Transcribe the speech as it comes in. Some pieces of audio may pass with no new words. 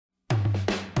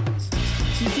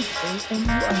This is A, and you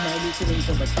are now listening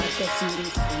to my podcast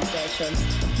series A Sessions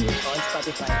here on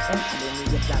Spotify and other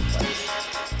media platforms.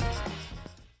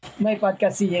 My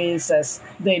podcast series says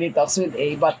Daily Talks with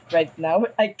A, but right now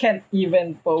I can't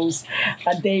even post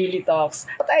a daily talks.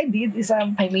 What I did is I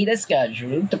made a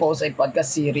schedule to post a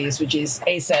podcast series which is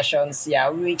A Sessions, yeah,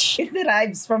 which it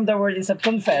derives from the word is of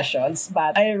confessions,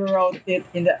 but I wrote it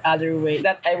in the other way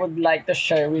that I would like to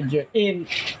share with you in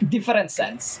different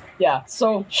sense. Yeah.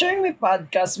 So sharing my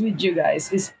podcast with you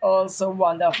guys is also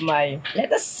one of my,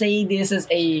 let us say this is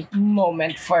a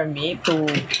moment for me to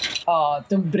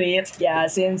breathe. Yeah,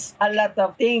 since a lot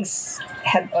of things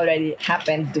had already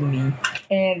happened to me.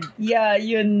 And yeah,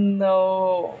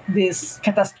 this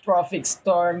catastrophic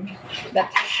storm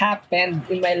that happened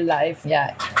in my life.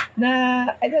 Yeah.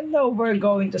 Na I don't know where we're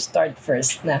going to start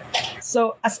first na.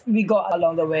 So as we go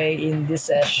along the way in this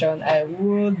session, I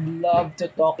would love to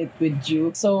talk it with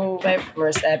you. So my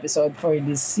first episode for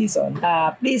this season.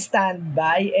 Please stand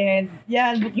by and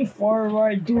yeah, looking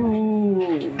forward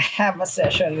to have a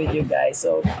session with you guys.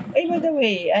 So hey, by the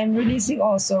way, I'm releasing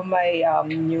also my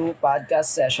new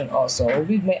podcast session also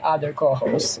with my other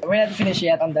co-hosts. We're not finished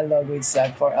yet on the logo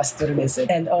itself for us to listen.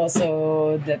 And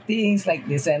also the things like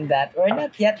this and that. We're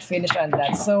not yet finished on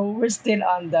that. So we're still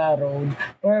on the road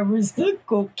where we're still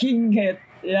cooking it.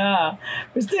 Yeah,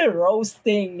 we're still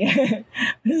roasting.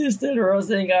 We're still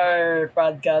roasting our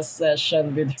podcast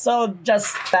session with. So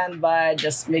just stand by,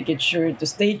 just make it sure to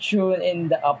stay tuned in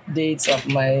the updates of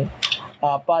my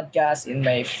podcast in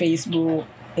my Facebook,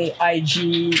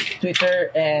 IG,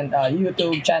 Twitter, and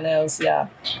YouTube channels. Yeah.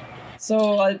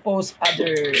 So I'll post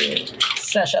other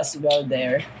sessions as well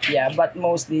there. Yeah, but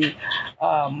mostly,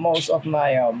 most of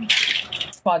my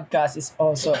podcast is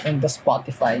also in the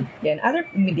Spotify and other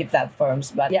media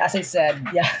platforms. But yeah, as I said,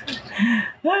 yeah,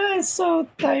 I'm so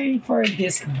tired for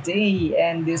this day,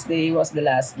 and this day was the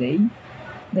last day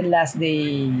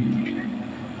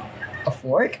of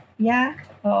work. Yeah,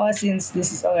 since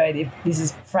this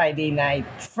is Friday night.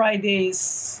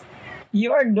 Fridays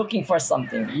you are looking for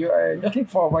something. You are looking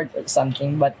forward for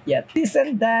something, but yet this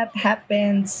and that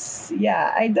happens.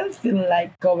 Yeah, I don't feel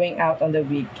like going out on the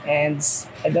weekends.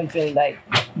 I don't feel like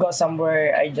go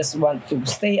somewhere. I just want to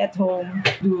stay at home,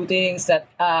 do things that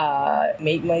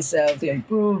make myself to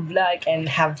improve, like and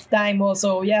have time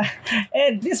also. Yeah,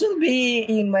 and this will be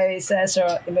in my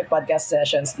podcast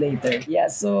sessions later. Yeah,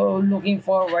 so looking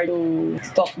forward to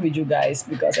talk with you guys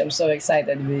because I'm so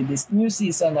excited with this new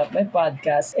season of my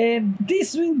podcast and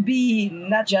this will be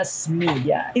not just me.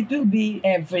 Yeah, it will be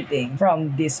everything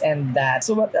from this and that.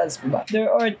 So what else?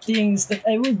 There are things that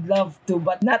I would love to,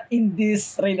 but not in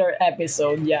this trailer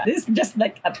episode. Yeah, this is just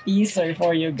like a teaser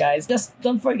for you guys. Just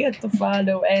don't forget to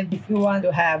follow, and if you want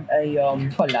to have a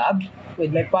collab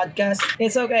with my podcast,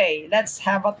 it's okay. Let's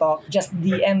have a talk. Just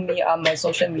DM me on my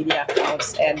social media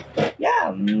accounts, and yeah,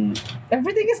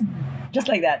 everything is just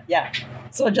like that. Yeah.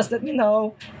 So just let me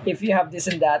know if you have this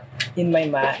and that in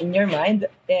your mind.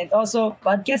 And also,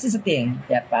 podcast is a thing.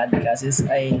 Yeah, podcast is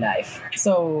a life.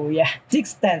 So yeah,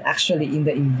 6:10 actually in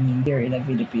the evening here in the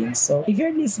Philippines. So if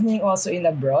you're listening also in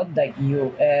abroad like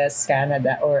US,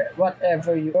 Canada, or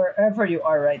wherever you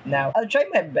are right now, I'll try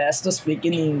my best to speak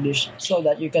in English so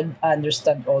that you can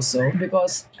understand also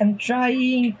because I'm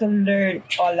trying to learn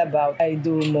all about. I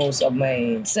do most of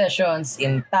my sessions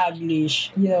in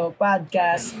Taglish.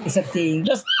 Podcast is a thing.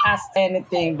 Just ask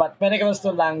anything, but when it comes to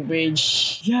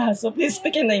language, yeah. So please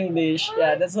speak in English.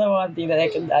 Yeah, that's the one thing that I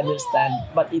can understand.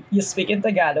 But if you speak in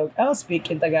Tagalog, I'll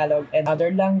speak in Tagalog and other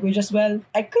language as well.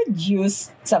 I could use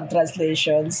some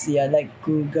translations, yeah, like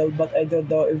Google, but I don't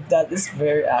know if that is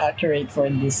very accurate for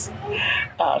these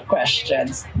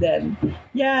questions. Then,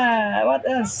 yeah, what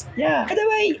else? Yeah. By the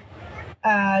way,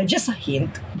 just a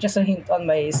hint on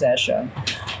my session.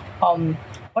 Um,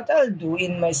 what I'll do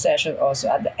in my session also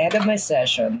at the end of my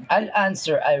session, I'll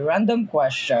answer a random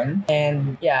question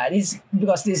and yeah, this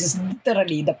is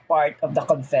literally the part of the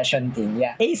confession thing.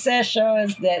 Yeah. A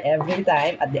sessions, then every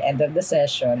time at the end of the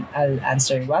session, I'll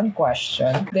answer one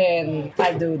question. Then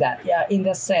I do that. Yeah, in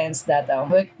the sense that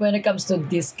when it comes to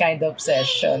this kind of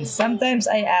session, sometimes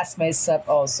I ask myself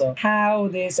also how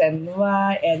this and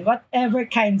why and whatever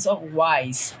kinds of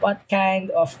whys. What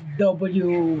kind of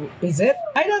W is it?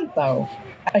 I don't know.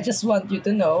 I just want you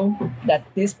to know that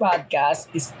this podcast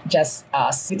is just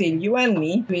us, between you and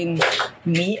me, between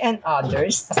me and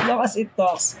others. As long as it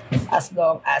talks, as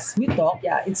long as we talk,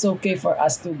 yeah, it's okay for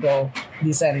us to go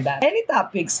this and that. Any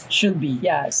topics should be,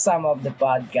 yeah, some of the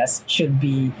podcasts should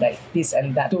be like this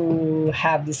and that, to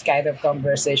have this kind of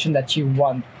conversation that you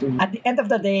want to. At the end of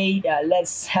the day, yeah,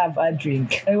 let's have a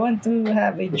drink. I want to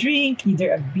have a drink,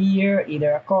 either a beer,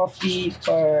 either a coffee,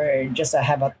 or just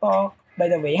have a talk. By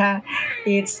the way,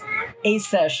 it's A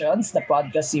Sessions, the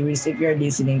podcast series. If you're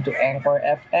listening to Anchor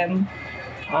FM,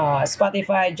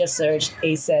 Spotify, just search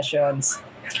A Sessions,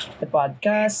 the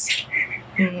podcast.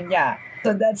 Yeah,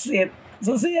 so that's it.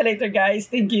 So see you later, guys.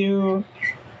 Thank you.